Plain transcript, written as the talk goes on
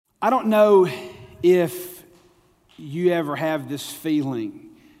I don't know if you ever have this feeling,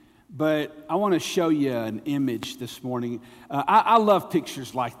 but I want to show you an image this morning. I love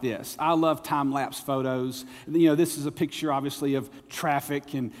pictures like this. I love time-lapse photos. You know, this is a picture, obviously, of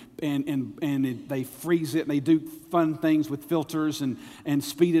traffic, and they freeze it, and they do fun things with filters and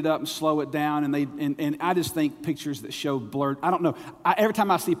speed it up and slow it down. And I just think pictures that show blurred. I don't know. Every time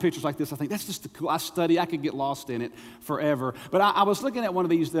I see pictures like this, I think that's just cool. I could get lost in it forever. But I was looking at one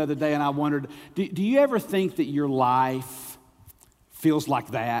of these the other day, and I wondered, do you ever think that your life feels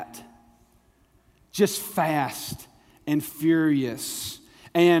like that? Just fast and furious,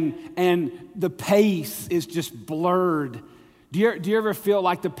 and the pace is just blurred. Do you ever feel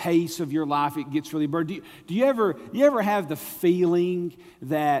like the pace of your life, it gets really blurred? Do you ever have the feeling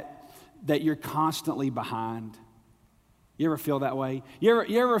that you're constantly behind? You ever feel that way? You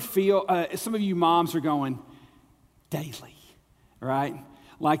ever feel? Some of you moms are going daily, right?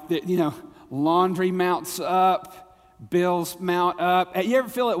 Like laundry mounts up, bills mount up. You ever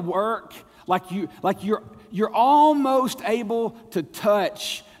feel at work? Like you're almost able to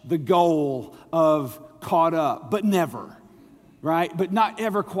touch the goal of caught up, but never, right? But not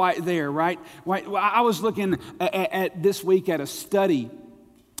ever quite there, right? I was looking at this week at a study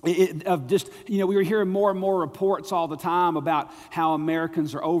of just, we were hearing more and more reports all the time about how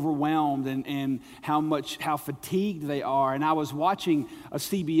Americans are overwhelmed and how fatigued they are. And I was watching a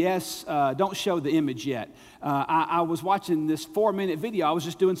CBS, don't show the image yet. I was watching this 4-minute video. I was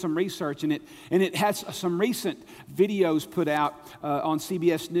just doing some research, and it has some recent videos put out on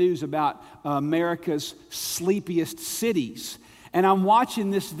CBS News about America's sleepiest cities. And I'm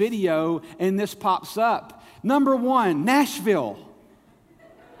watching this video, and this pops up. Number 1, Nashville.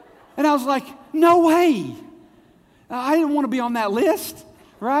 And I was like, no way. I didn't want to be on that list,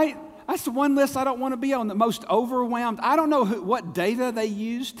 right? That's the one list I don't want to be on, the most overwhelmed. I don't know what data they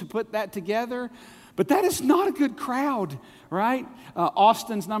used to put that together, but that is not a good crowd, right?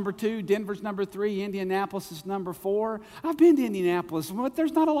 Austin's number 2, Denver's number 3, Indianapolis is number 4. I've been to Indianapolis, but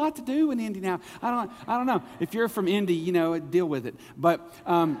there's not a lot to do in Indianapolis. I don't know. If you're from Indy, deal with it. But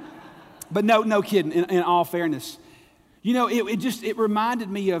no kidding. In all fairness. It reminded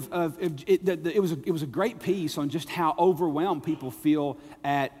me of it was a great piece on just how overwhelmed people feel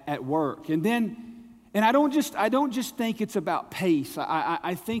at work. And I don't just think it's about pace.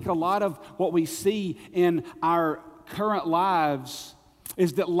 I think a lot of what we see in our current lives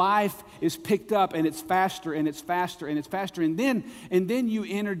is that life is picked up and it's faster and it's faster and it's faster. And then you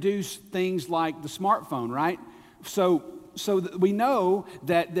introduce things like the smartphone, right? So we know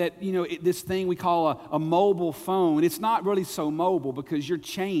that this thing we call a mobile phone, it's not really so mobile because you're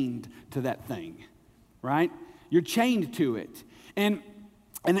chained to that thing, right? You're chained to it, and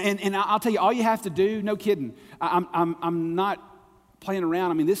I'll tell you, all you have to do, no kidding, I'm not playing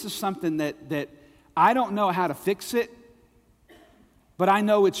around. I mean, this is something that I don't know how to fix it, but I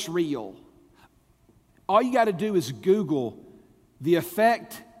know it's real. All you got to do is Google the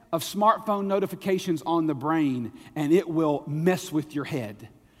effect of smartphone notifications on the brain, and it will mess with your head.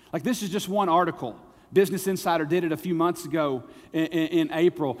 Like, this is just one article. Business Insider did it a few months ago in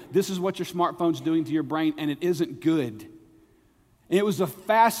April. This is what your smartphone's doing to your brain, and it isn't good. And it was a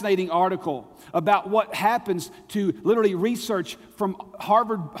fascinating article about what happens to literally research from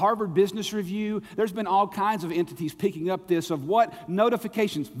Harvard Business Review. There's been all kinds of entities picking up this of what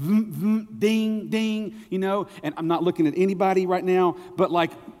notifications, ding, ding, and I'm not looking at anybody right now, but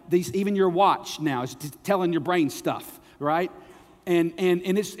like these, even your watch now is telling your brain stuff, right? And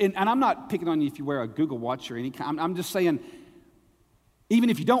I'm not picking on you if you wear a Google Watch or any kind. I'm just saying, even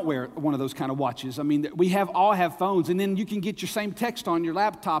if you don't wear one of those kind of watches, I mean, we all have phones, and then you can get your same text on your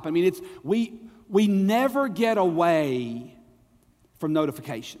laptop. I mean, we never get away from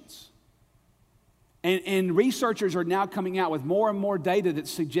notifications. And researchers are now coming out with more and more data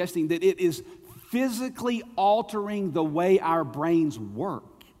that's suggesting that it is physically altering the way our brains work.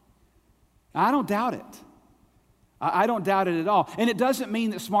 I don't doubt it. I don't doubt it at all. And it doesn't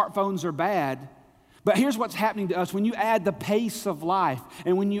mean that smartphones are bad. But here's what's happening to us when you add the pace of life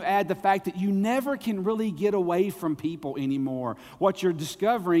and when you add the fact that you never can really get away from people anymore. What you're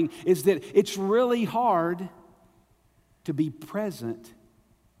discovering is that it's really hard to be present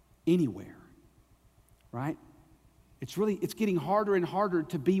anywhere, right? It's getting harder and harder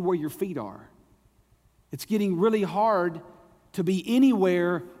to be where your feet are. It's getting really hard to be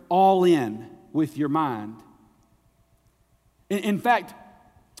anywhere all in with your mind. In fact,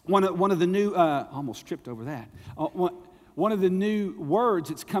 one of the new, almost tripped over that. One of the new words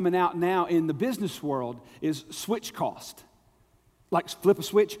that's coming out now in the business world is switch cost. Like flip a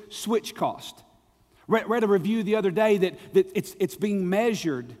switch cost. Read a review the other day that it's being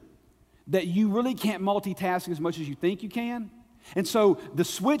measured that you really can't multitask as much as you think you can. And so the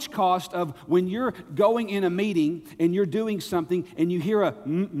switch cost of when you're going in a meeting and you're doing something and you hear a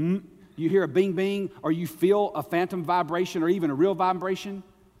you hear a bing bing, or you feel a phantom vibration or even a real vibration,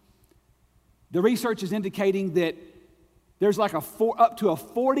 the research is indicating that there's like up to a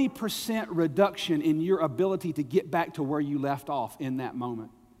 40% reduction in your ability to get back to where you left off in that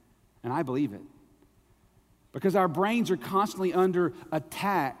moment. And I believe it. Because our brains are constantly under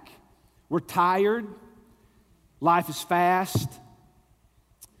attack. We're tired, life is fast,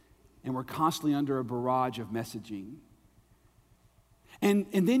 and we're constantly under a barrage of messaging. And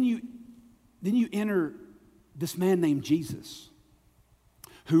then you enter this man named Jesus,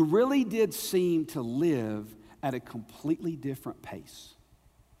 who really did seem to live at a completely different pace.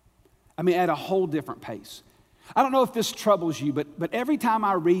 I mean, at a whole different pace. I don't know if this troubles you, but every time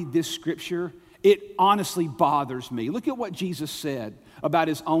I read this scripture, it honestly bothers me. Look at what Jesus said about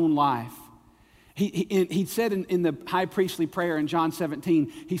his own life. He said in the high priestly prayer in John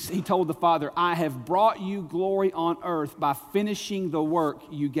 17, he told the Father, I have brought you glory on earth by finishing the work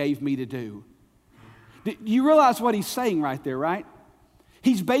you gave me to do. You realize what he's saying right there, right?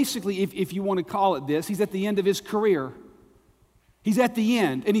 He's basically, if you want to call it this, he's at the end of his career. He's at the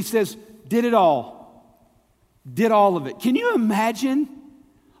end, and he says, did it all. Did all of it. Can you imagine,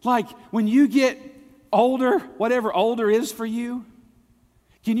 like, when you get older, whatever older is for you,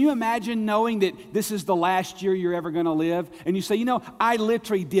 can you imagine knowing that this is the last year you're ever going to live? And you say, you know, I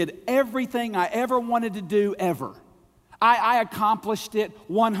literally did everything I ever wanted to do ever. I accomplished it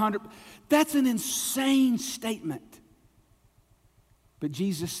 100. That's an insane statement. But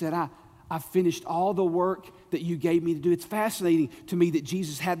Jesus said, I finished all the work that you gave me to do. It's fascinating to me that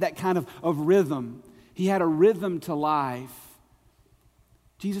Jesus had that kind of rhythm. He had a rhythm to life.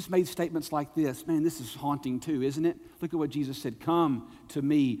 Jesus made statements like this. Man, this is haunting too, isn't it? Look at what Jesus said. Come to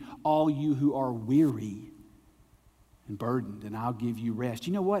me, all you who are weary and burdened, and I'll give you rest.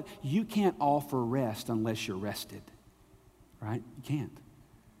 You know what? You can't offer rest unless you're rested, right? You can't.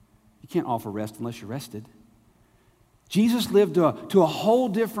 You can't offer rest unless you're rested. Jesus lived to a whole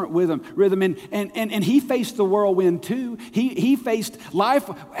different rhythm, and he faced the whirlwind too. He faced, life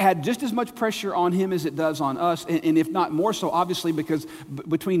had just as much pressure on him as it does on us, and if not more so, obviously, because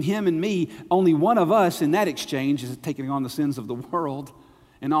between him and me, only one of us in that exchange is taking on the sins of the world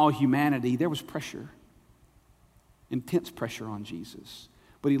and all humanity. There was pressure, intense pressure on Jesus,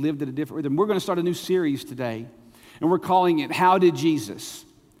 but he lived at a different rhythm. We're going to start a new series today, and we're calling it, How Did Jesus?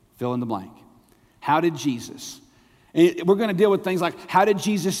 Fill in the blank. How did Jesus? And we're going to deal with things like, how did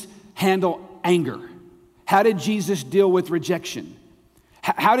Jesus handle anger? How did Jesus deal with rejection?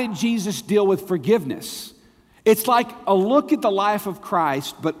 How did Jesus deal with forgiveness? It's like a look at the life of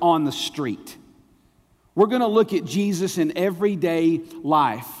Christ, but on the street. We're going to look at Jesus in everyday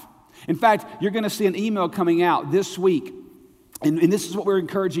life. In fact, you're going to see an email coming out this week, and this is what we're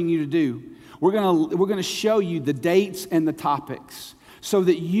encouraging you to do. We're going to show you the dates and the topics so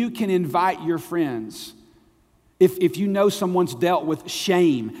that you can invite your friends. If you know someone's dealt with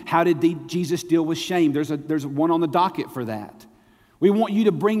shame, how did Jesus deal with shame? There's one on the docket for that. We want you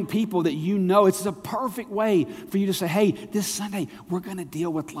to bring people that you know. It's a perfect way for you to say, hey, this Sunday, we're going to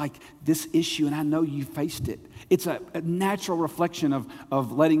deal with like this issue, and I know you faced it. It's a natural reflection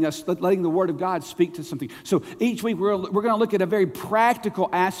of letting the Word of God speak to something. So each week, we're going to look at a very practical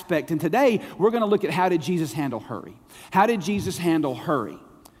aspect, and today, we're going to look at how did Jesus handle hurry? How did Jesus handle hurry?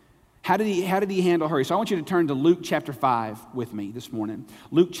 How did he handle hurry? So I want you to turn to Luke chapter 5 with me this morning.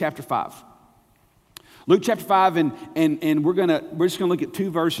 Luke chapter 5. Luke chapter 5, and we're just gonna look at two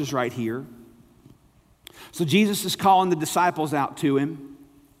verses right here. So Jesus is calling the disciples out to him.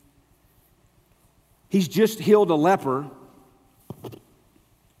 He's just healed a leper.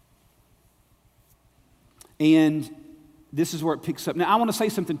 And this is where it picks up. Now I want to say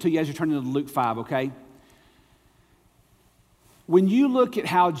something to you as you're turning to Luke 5, okay? When you look at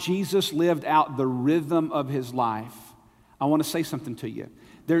how Jesus lived out the rhythm of his life, I want to say something to you.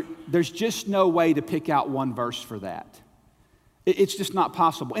 There's just no way to pick out one verse for that. It's just not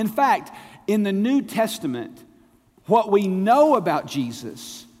possible. In fact, in the New Testament, what we know about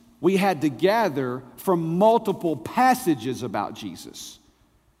Jesus, we had to gather from multiple passages about Jesus.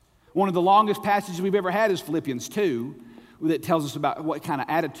 One of the longest passages we've ever had is Philippians 2. That tells us about what kind of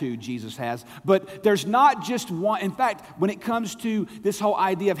attitude Jesus has. But there's not just one. In fact, when it comes to this whole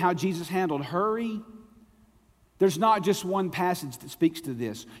idea of how Jesus handled hurry, there's not just one passage that speaks to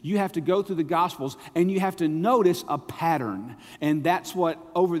this. You have to go through the Gospels and you have to notice a pattern. And that's what,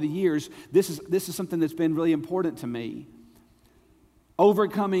 over the years, this is something that's been really important to me.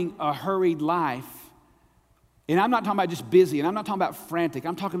 Overcoming a hurried life And I'm not talking about just busy, and I'm not talking about frantic.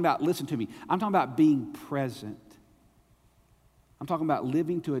 I'm talking about, listen to me, I'm talking about being present. I'm talking about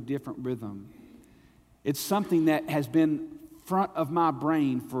living to a different rhythm. It's something that has been front of my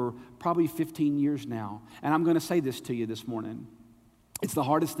brain for probably 15 years now. And I'm going to say this to you this morning. It's the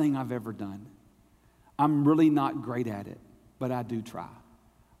hardest thing I've ever done. I'm really not great at it, but I do try.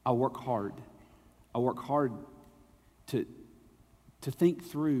 I work hard. I work hard to think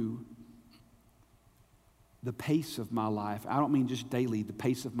through the pace of my life. I don't mean just daily, the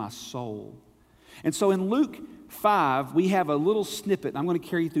pace of my soul. And so in Luke 5, we have a little snippet. I'm going to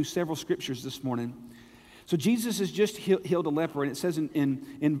carry you through several scriptures this morning. So Jesus has just healed a leper, and it says in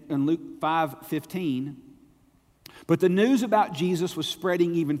Luke 5:15, but the news about Jesus was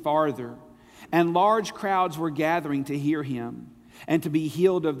spreading even farther, and large crowds were gathering to hear him and to be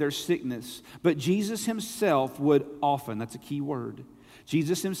healed of their sickness. But Jesus himself would often, that's a key word,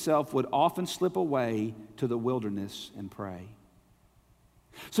 Jesus himself would often slip away to the wilderness and pray.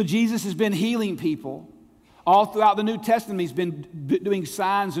 So Jesus has been healing people. All throughout the New Testament, he's been doing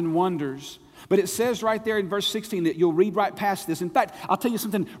signs and wonders. But it says right there in verse 16 that you'll read right past this. In fact, I'll tell you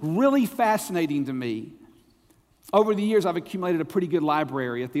something really fascinating to me. Over the years, I've accumulated a pretty good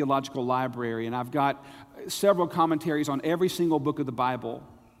library, a theological library, and I've got several commentaries on every single book of the Bible.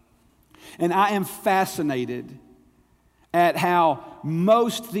 And I am fascinated at how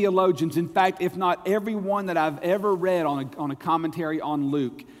most theologians, in fact, if not every one that I've ever read on a commentary on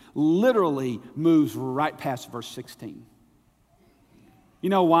Luke, literally moves right past verse 16. You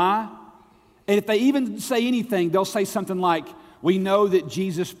know why? And if they even say anything, they'll say something like, we know that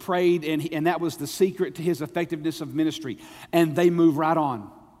Jesus prayed and that was the secret to his effectiveness of ministry. And they move right on.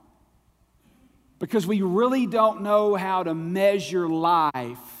 Because we really don't know how to measure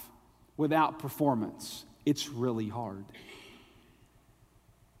life without performance. It's really hard.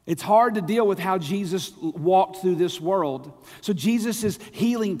 It's hard to deal with how Jesus walked through this world. So Jesus is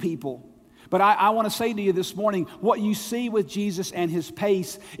healing people. But I want to say to you this morning, what you see with Jesus and his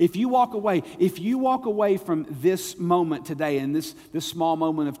pace, if you walk away from this moment today and this small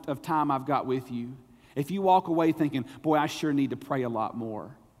moment of time I've got with you, if you walk away thinking, boy, I sure need to pray a lot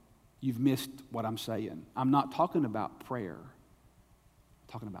more, you've missed what I'm saying. I'm not talking about prayer.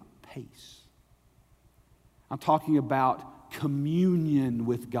 I'm talking about pace. I'm talking about communion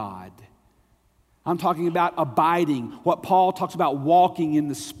with God. I'm talking about abiding, what Paul talks about, walking in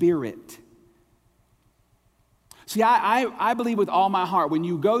the Spirit. See, I believe with all my heart, when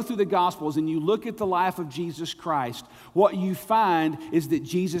you go through the Gospels and you look at the life of Jesus Christ, what you find is that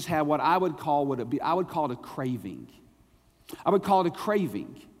Jesus had what I would call it a craving. I would call it a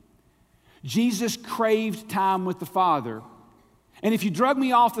craving. Jesus craved time with the Father. And if you drug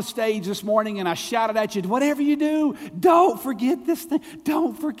me off the stage this morning and I shouted at you, whatever you do, don't forget this thing.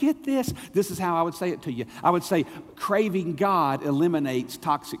 Don't forget this. This is how I would say it to you. I would say, craving God eliminates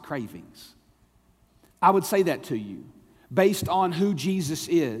toxic cravings. I would say that to you based on who Jesus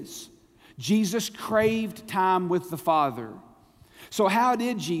is. Jesus craved time with the Father. So how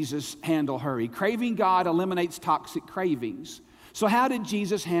did Jesus handle hurry? Craving God eliminates toxic cravings. So how did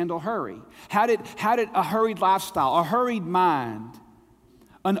Jesus handle hurry? How did a hurried lifestyle, a hurried mind,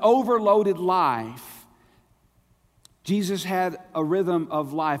 an overloaded life? Jesus had a rhythm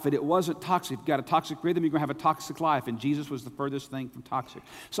of life, but it wasn't toxic. If you've got a toxic rhythm, you're going to have a toxic life, and Jesus was the furthest thing from toxic.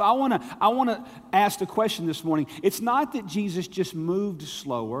 So I want to ask the question this morning. It's not that Jesus just moved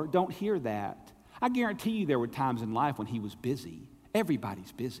slower. Don't hear that. I guarantee you there were times in life when he was busy.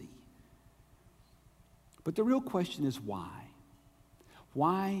 Everybody's busy. But the real question is why?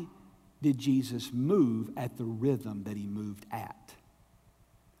 Why did Jesus move at the rhythm that he moved at?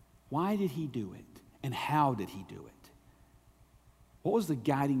 Why did he do it? And how did he do it? What was the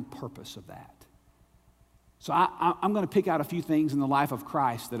guiding purpose of that? So I'm going to pick out a few things in the life of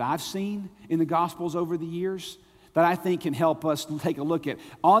Christ that I've seen in the Gospels over the years that I think can help us take a look at.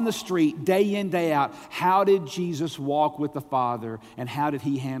 On the street, day in, day out, how did Jesus walk with the Father and how did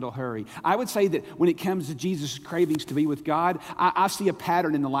he handle hurry? I would say that when it comes to Jesus' cravings to be with God, I see a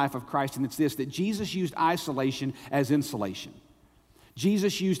pattern in the life of Christ, and it's this, that Jesus used isolation as insulation.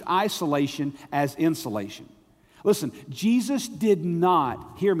 Jesus used isolation as insulation. Listen, Jesus did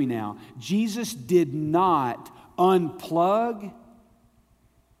not, hear me now, Jesus did not unplug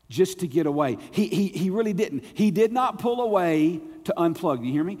just to get away. He really didn't. He did not pull away to unplug. Do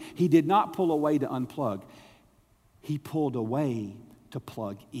you hear me? He did not pull away to unplug. He pulled away to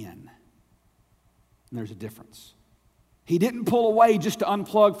plug in. And there's a difference. He didn't pull away just to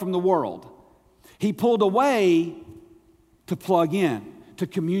unplug from the world. He pulled away to plug in, to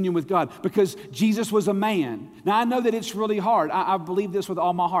communion with God because Jesus was a man. Now, I know that it's really hard. I believe this with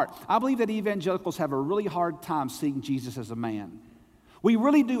all my heart. I believe that evangelicals have a really hard time seeing Jesus as a man. We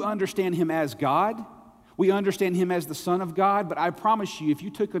really do understand him as God. We understand him as the Son of God, but I promise you, if you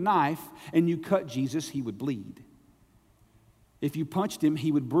took a knife and you cut Jesus, he would bleed. If you punched him,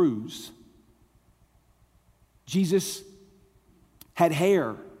 he would bruise. Jesus had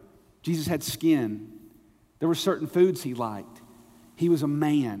hair. Jesus had skin. There were certain foods he liked. He was a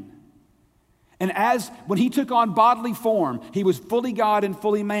man. And when he took on bodily form, he was fully God and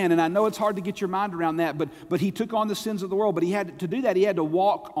fully man. And I know it's hard to get your mind around that, but he took on the sins of the world. But to do that, he had to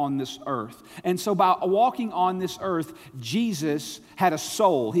walk on this earth. And so by walking on this earth, Jesus had a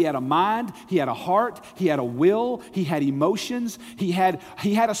soul. He had a mind. He had a heart. He had a will. He had emotions. He had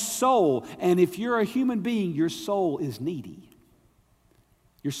a soul. And if you're a human being, your soul is needy.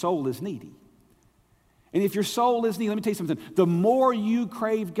 Your soul is needy. And if your soul is needy, let me tell you something. The more you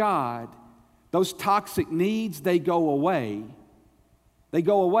crave God, those toxic needs, they go away. They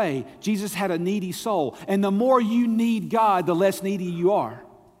go away. Jesus had a needy soul. And the more you need God, the less needy you are.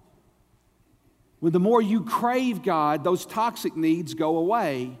 When the more you crave God, those toxic needs go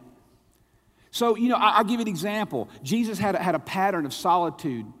away. So, I'll give you an example. Jesus had a pattern of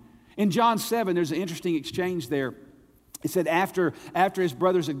solitude. In John 7, there's an interesting exchange there. It said after his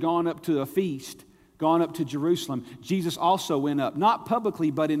brothers had gone up to a feast, gone up to Jerusalem, Jesus also went up, not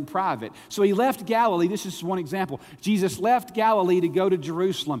publicly, but in private. So he left Galilee. This is one example. Jesus left Galilee to go to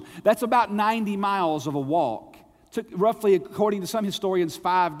Jerusalem. That's about 90 miles of a walk. Took roughly, according to some historians,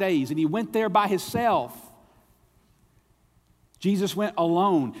 5 days. And he went there by himself. Jesus went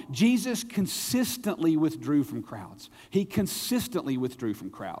alone. Jesus consistently withdrew from crowds. He consistently withdrew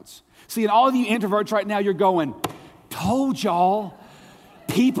from crowds. See, and all of you introverts right now, you're going, told y'all,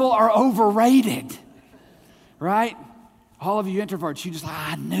 people are overrated. Right? All of you introverts, you just like,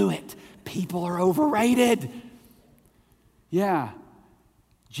 I knew it. People are overrated. Yeah.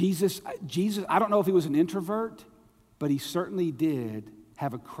 Jesus, I don't know if he was an introvert, but he certainly did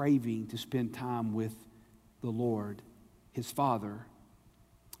have a craving to spend time with the Lord, his Father.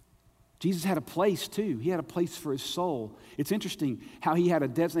 Jesus had a place too. He had a place for his soul. It's interesting how he had a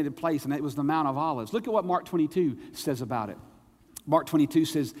designated place, and it was the Mount of Olives. Look at what Mark 22 says about it. Mark 22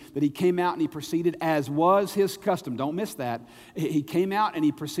 says that he came out and he proceeded as was his custom. Don't miss that. He came out and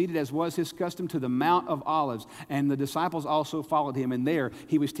he proceeded as was his custom to the Mount of Olives. And the disciples also followed him. And there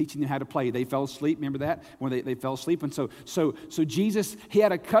he was teaching them how to play. They fell asleep. Remember that? When they fell asleep. And so Jesus, he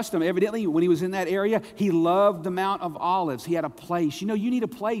had a custom. Evidently, when he was in that area, he loved the Mount of Olives. He had a place. You need a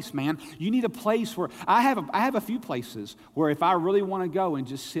place, man. You need a place where I have a few places where if I really want to go and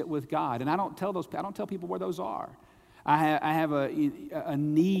just sit with God, and I don't tell people where those are. I have a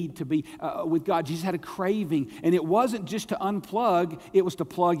need to be with God. Jesus had a craving, and it wasn't just to unplug, it was to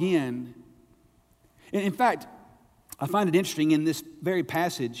plug in. And in fact, I find it interesting in this very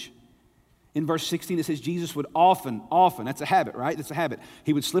passage, in verse 16, it says Jesus would often, that's a habit, right? That's a habit.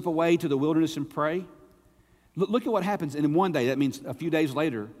 He would slip away to the wilderness and pray. Look at what happens. And in one day, that means a few days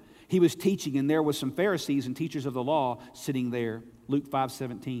later, he was teaching, and there was some Pharisees and teachers of the law sitting there, Luke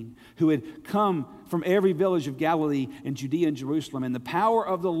 5:17, who had come from every village of Galilee and Judea and Jerusalem, and the power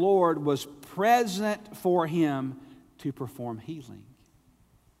of the Lord was present for him to perform healing.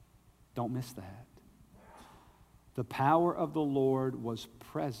 Don't miss that. The power of the Lord was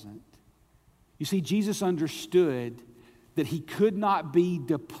present. You see, Jesus understood that he could not be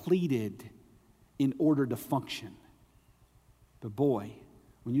depleted in order to function. But boy,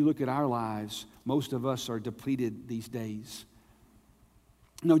 when you look at our lives, most of us are depleted these days.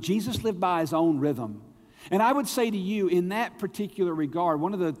 No, Jesus lived by his own rhythm. And I would say to you, in that particular regard,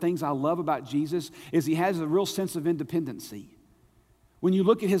 one of the things I love about Jesus is he has a real sense of independency. When you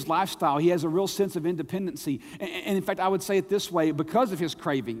look at his lifestyle, he has a real sense of independency. And in fact, I would say it this way, because of his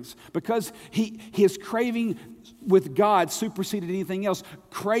cravings, because his craving with God superseded anything else,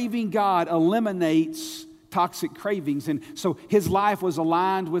 craving God eliminates toxic cravings. And so his life was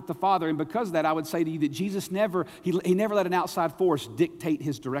aligned with the Father. And because of that, I would say to you that Jesus never let an outside force dictate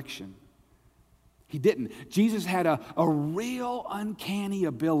his direction. He didn't. Jesus had a real uncanny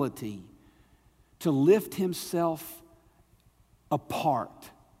ability to lift himself apart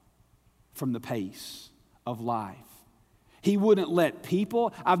from the pace of life. He wouldn't let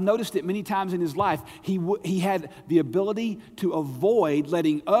people, I've noticed it many times in his life, he had the ability to avoid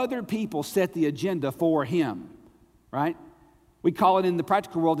letting other people set the agenda for him, right? We call it in the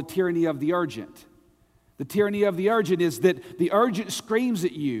practical world the tyranny of the urgent. The tyranny of the urgent is that the urgent screams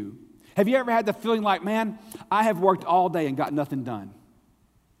at you. Have you ever had the feeling like, man, I have worked all day and got nothing done?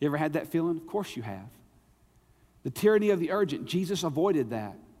 You ever had that feeling? Of course you have. The tyranny of the urgent. Jesus avoided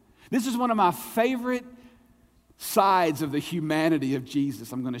that. This is one of my favorite sides of the humanity of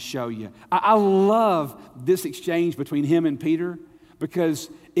Jesus I'm going to show you. I love this exchange between him and Peter because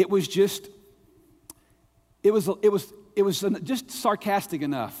it was just sarcastic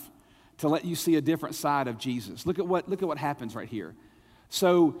enough to let you see a different side of Jesus. Look at what happens right here.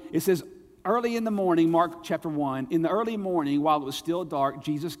 So it says, early in the morning, Mark chapter 1, in the early morning, while it was still dark,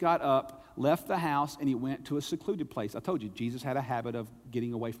 Jesus got up, left the house, and he went to a secluded place. I told you, Jesus had a habit of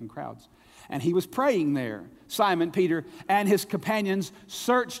getting away from crowds. And he was praying there. Simon, Peter, and his companions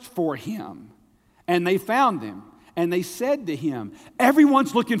searched for him, and they found him. And they said to him,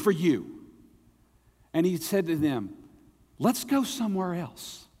 "Everyone's looking for you." And he said to them, "Let's go somewhere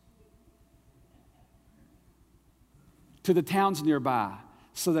else, to the towns nearby,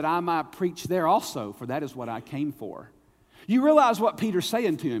 so that I might preach there also, for that is what I came for." You realize what Peter's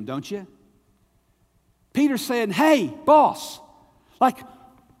saying to him, don't you? Peter's saying, "Hey, boss,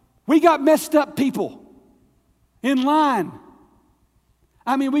 we got messed up people in line.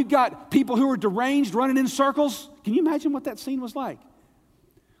 I mean, we've got people who are deranged running in circles. Can you imagine what that scene was like?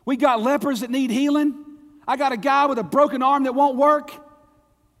 We got lepers that need healing. I got a guy with a broken arm that won't work.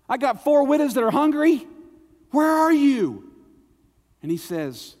 I got 4 widows that are hungry. Where are you?" And he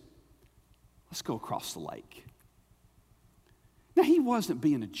says, "Let's go across the lake." Now, he wasn't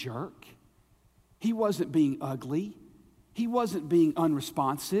being a jerk. He wasn't being ugly. He wasn't being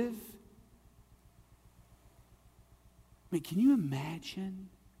unresponsive. I mean, can you imagine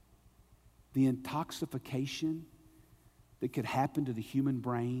the intoxication that could happen to the human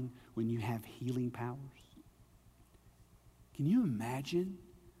brain when you have healing powers? Can you imagine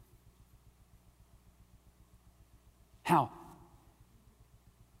how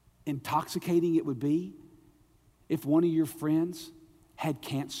intoxicating it would be if one of your friends had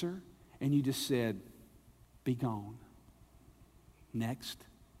cancer and you just said, "Be gone. Next."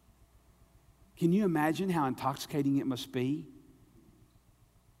 Can you imagine how intoxicating it must be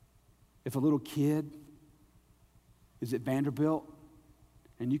if a little kid is at Vanderbilt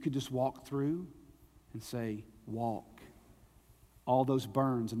and you could just walk through and say, "Walk. All those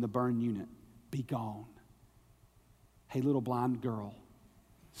burns in the burn unit, be gone. Hey, little blind girl,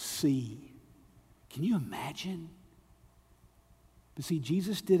 see." Can you imagine? But see,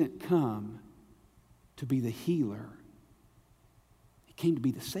 Jesus didn't come to be the healer. He came to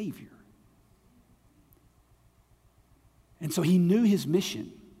be the Savior. And so he knew his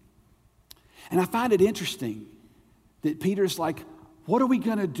mission. And I find it interesting that Peter's like, "What are we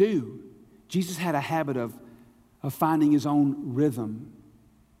going to do?" Jesus had a habit of finding his own rhythm.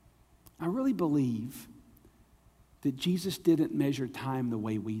 I really believe that Jesus didn't measure time the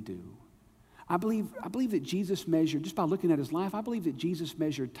way we do. I believe that Jesus measured, just by looking at his life, I believe that Jesus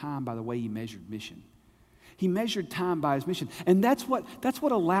measured time by the way he measured mission. He measured time by his mission. And that's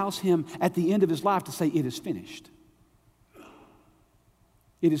what allows him at the end of his life to say, "It is finished.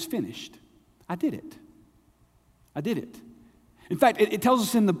 It is finished. I did it. I did it." In fact, it tells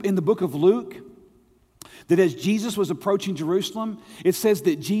us in the book of Luke that as Jesus was approaching Jerusalem, it says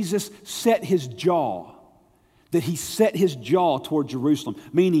that Jesus set his jaw. That he set his jaw toward Jerusalem,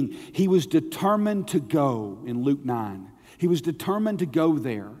 meaning he was determined to go in Luke 9. He was determined to go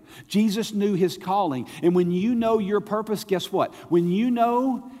there. Jesus knew his calling. And when you know your purpose, guess what? When you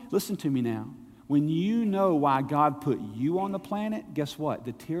know, listen to me now, when you know why God put you on the planet, guess what?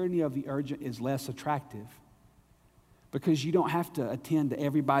 The tyranny of the urgent is less attractive because you don't have to attend to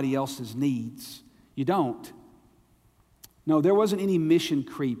everybody else's needs. You don't. No, there wasn't any mission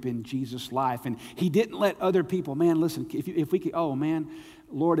creep in Jesus' life. And he didn't let other people, man, listen, if we could, oh man,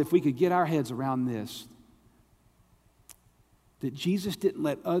 Lord, if we could get our heads around this, that Jesus didn't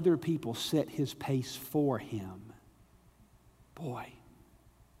let other people set his pace for him. Boy.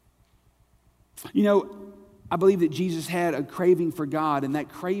 You know, I believe that Jesus had a craving for God, and that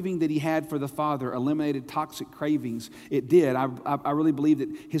craving that he had for the Father eliminated toxic cravings. It did. I really believe that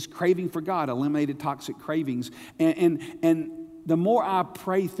his craving for God eliminated toxic cravings. And the more I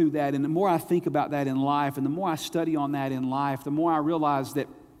pray through that, and the more I think about that in life, and the more I study on that in life, the more I realize that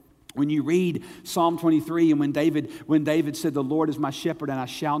when you read Psalm 23 and when David said, "The Lord is my shepherd and I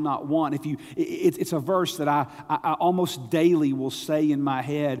shall not want," it's a verse that I almost daily will say in my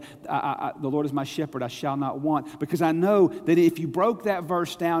head, "The Lord is my shepherd, I shall not want," because I know that if you broke that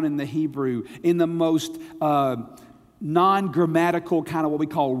verse down in the Hebrew in the most non-grammatical kind of what we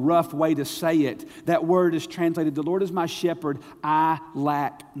call rough way to say it, that word is translated, "The Lord is my shepherd, I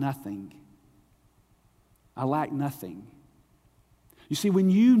lack nothing." I lack nothing. You see, when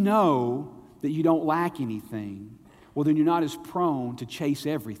you know that you don't lack anything, well, then you're not as prone to chase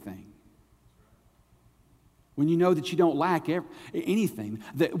everything. when you know that you don't lack anything,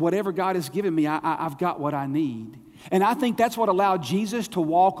 that whatever God has given me, I've got what I need. And I think that's what allowed Jesus to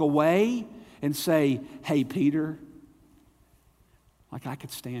walk away and say, hey, Peter, like I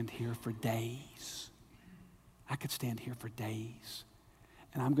could stand here for days. I could stand here for days.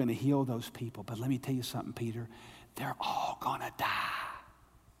 And I'm going to heal those people. But let me tell you something, Peter. They're all going to die.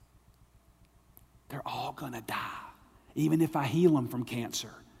 They're all going to die. Even if I heal them from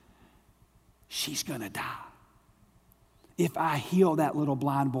cancer, she's going to die. If I heal that little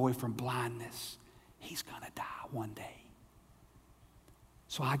blind boy from blindness, he's going to die one day.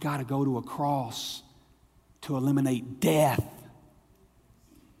 So I got to go to a cross to eliminate death.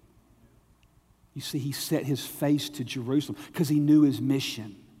 You see, he set his face to Jerusalem because he knew his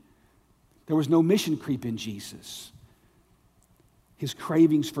mission. There was no mission creep in Jesus. His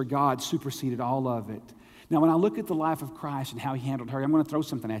cravings for God superseded all of it. Now, when I look at the life of Christ and how he handled her, I'm going to throw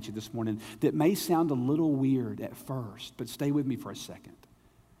something at you this morning that may sound a little weird at first, but stay with me for a second.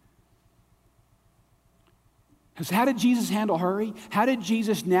 Because how did Jesus handle hurry? How did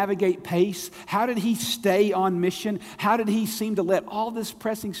Jesus navigate pace? How did he stay on mission? How did he seem to let all this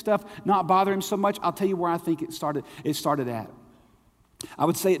pressing stuff not bother him so much? I'll tell you where I think it started at. I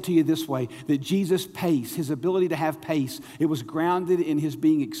would say it to you this way, that Jesus' pace, his ability to have pace, it was grounded in his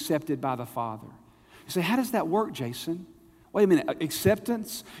being accepted by the Father. You say, how does that work, Jason? Wait a minute,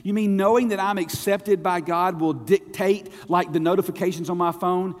 acceptance? You mean knowing that I'm accepted by God will dictate like the notifications on my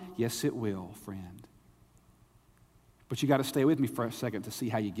phone? Yes, it will, friend. But you got to stay with me for a second to see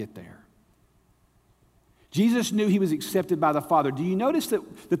how you get there. Jesus knew he was accepted by the Father. Do you notice that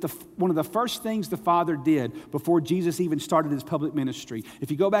one of the first things the Father did before Jesus even started his public ministry,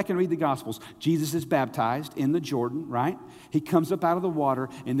 if you go back and read the Gospels, Jesus is baptized in the Jordan, right? He comes up out of the water,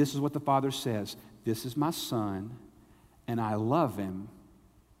 and this is what the Father says. This is my Son, and I love him,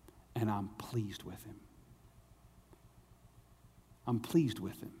 and I'm pleased with him. I'm pleased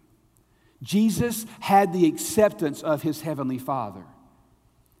with him. Jesus had the acceptance of his heavenly Father.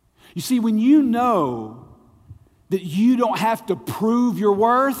 You see, when you know that you don't have to prove your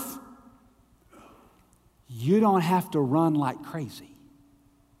worth, you don't have to run like crazy.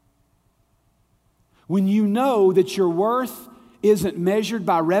 When you know that your worth isn't measured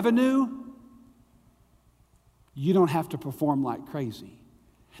by revenue, you don't have to perform like crazy.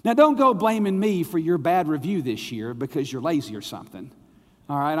 Now, don't go blaming me for your bad review this year because you're lazy or something.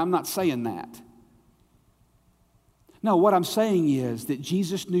 All right, I'm not saying that. No, what I'm saying is that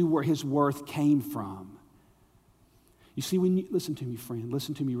Jesus knew where his worth came from. You see, listen to me, friend,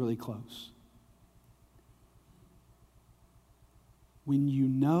 listen to me really close. When you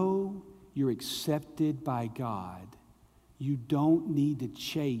know you're accepted by God, you don't need to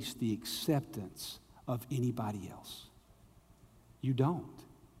chase the acceptance of anybody else. You don't.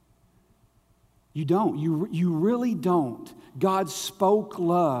 You don't. You really don't. God spoke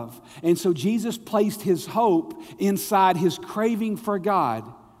love. And so Jesus placed his hope inside his craving for God.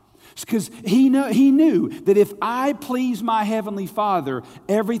 Because he knew that if I please my heavenly Father,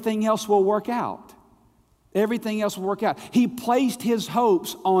 everything else will work out. Everything else will work out. He placed his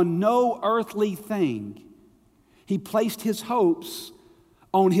hopes on no earthly thing. He placed his hopes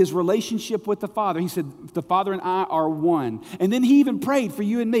on his relationship with the Father. He said, the Father and I are one. And then he even prayed for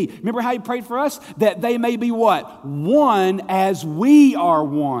you and me. Remember how he prayed for us? That they may be what? One as we are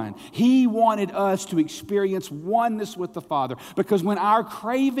one. He wanted us to experience oneness with the Father. Because when our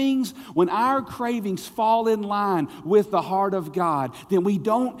cravings fall in line with the heart of God, then we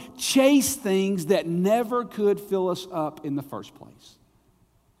don't chase things that never could fill us up in the first place.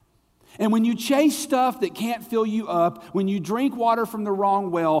 And when you chase stuff that can't fill you up, when you drink water from the wrong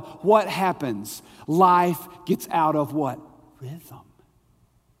well, what happens? Life gets out of what? Rhythm.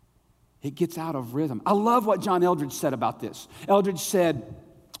 It gets out of rhythm. I love what John Eldredge said about this. Eldredge said,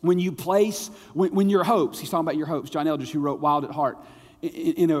 when your hopes, he's talking about your hopes, John Eldredge, who wrote Wild at Heart,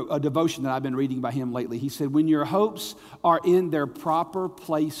 in a devotion that I've been reading by him lately, he said, when your hopes are in their proper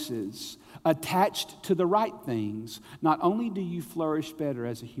places, attached to the right things, not only do you flourish better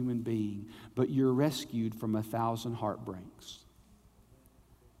as a human being, but you're rescued from 1,000 heartbreaks.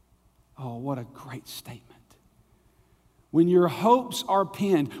 Oh, what a great statement. When your hopes are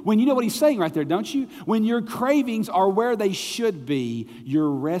pinned, when you know what he's saying right there, don't you? When your cravings are where they should be, you're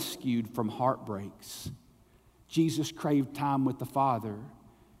rescued from heartbreaks. Jesus craved time with the Father.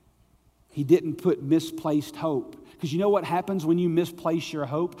 He didn't put misplaced hope. Because you know what happens when you misplace your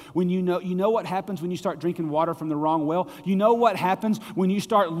hope? You know what happens when you start drinking water from the wrong well? You know what happens when you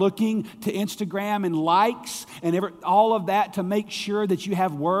start looking to Instagram and likes and all of that to make sure that you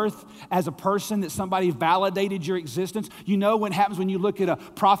have worth as a person, that somebody validated your existence? You know what happens when you look at a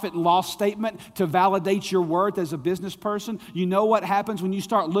profit and loss statement to validate your worth as a business person? You know what happens when you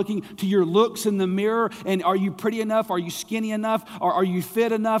start looking to your looks in the mirror and are you pretty enough? Are you skinny enough? Or are you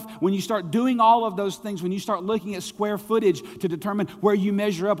fit enough? When you start doing all of those things, when you start looking at square footage to determine where you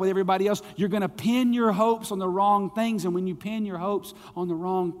measure up with everybody else, you're going to pin your hopes on the wrong things. And when you pin your hopes on the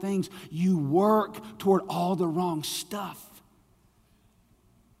wrong things, you work toward all the wrong stuff.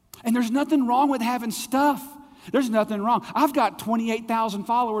 And there's nothing wrong with having stuff. There's nothing wrong. I've got 28,000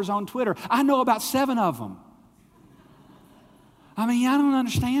 followers on Twitter. I know about 7 of them. I mean, I don't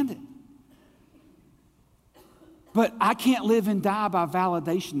understand it. But I can't live and die by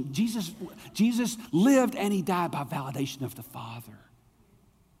validation. Jesus lived and he died by validation of the Father.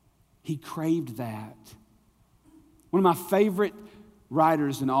 He craved that. One of my favorite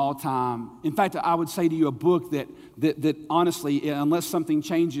writers in all time. In fact, I would say to you a book that honestly, unless something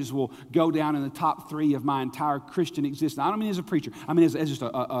changes, will go down in the top 3 of my entire Christian existence. I don't mean as a preacher. I mean as just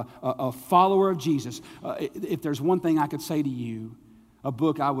a follower of Jesus. If there's one thing I could say to you, a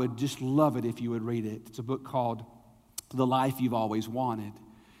book, I would just love it if you would read it. It's a book called The Life You've Always Wanted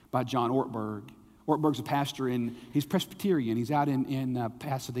by John Ortberg. Ortberg's a pastor he's Presbyterian. He's out in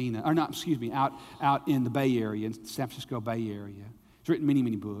Pasadena, or not, excuse me, out in the Bay Area, in San Francisco Bay Area. He's written many,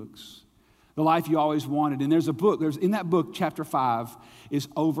 many books. The Life You Always Wanted. And there's a book, in that book, chapter 5 is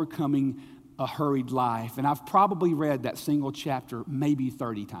Overcoming a Hurried Life. And I've probably read that single chapter maybe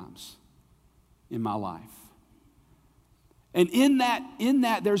 30 times in my life. And in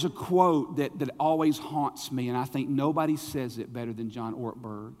that, there's a quote that always haunts me, and I think nobody says it better than John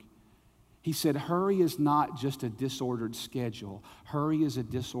Ortberg. He said, hurry is not just a disordered schedule. Hurry is a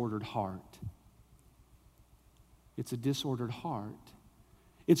disordered heart. It's a disordered heart.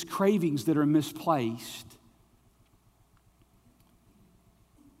 It's cravings that are misplaced.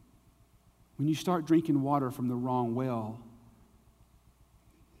 When you start drinking water from the wrong well,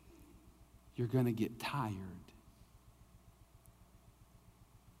 you're going to get tired.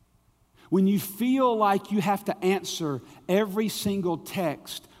 When you feel like you have to answer every single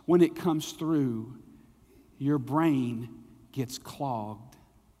text when it comes through, your brain gets clogged.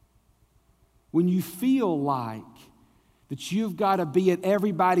 When you feel like that you've got to be at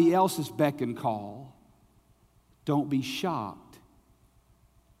everybody else's beck and call, don't be shocked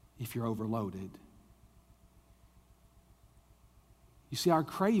if you're overloaded. You see, our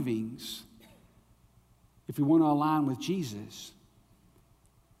cravings, if we want to align with Jesus,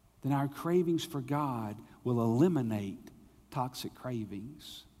 then our cravings for God will eliminate toxic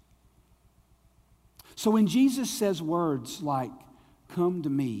cravings. So when Jesus says words like, come to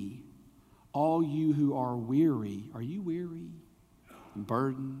me, all you who are weary, are you weary and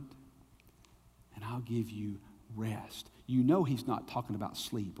burdened? And I'll give you rest. You know he's not talking about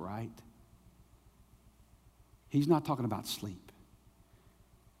sleep, right? He's not talking about sleep.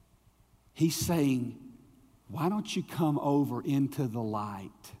 He's saying, why don't you come over into the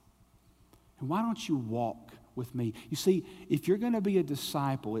light? And why don't you walk with me? You see, if you're going to be a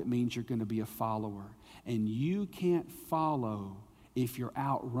disciple, it means you're going to be a follower. And you can't follow if you're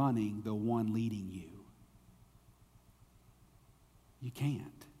outrunning the one leading you. You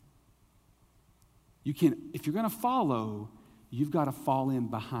can't. If you're going to follow, you've got to fall in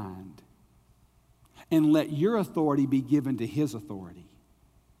behind and let your authority be given to his authority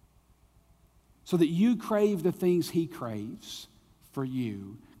so that you crave the things he craves for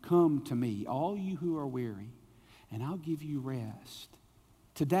you. Come to me, all you who are weary, and I'll give you rest.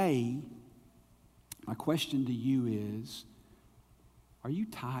 Today, my question to you is, are you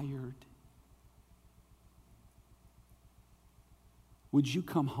tired? Would you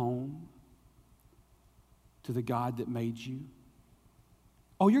come home to the God that made you?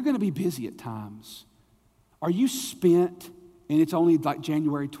 Oh, you're going to be busy at times. Are you spent and it's only like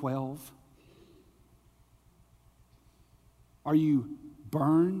January 12? Are you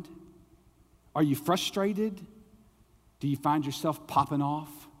burned? Are you frustrated? Do you find yourself popping off?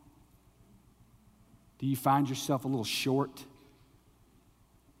 Do you find yourself a little short?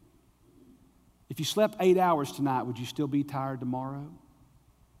 If you slept 8 hours tonight, would you still be tired tomorrow?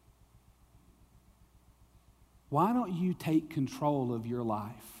 Why don't you take control of your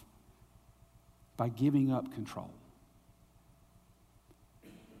life by giving up control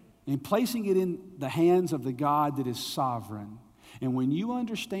and placing it in the hands of the God that is sovereign? And when you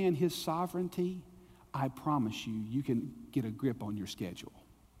understand his sovereignty, I promise you, you can get a grip on your schedule.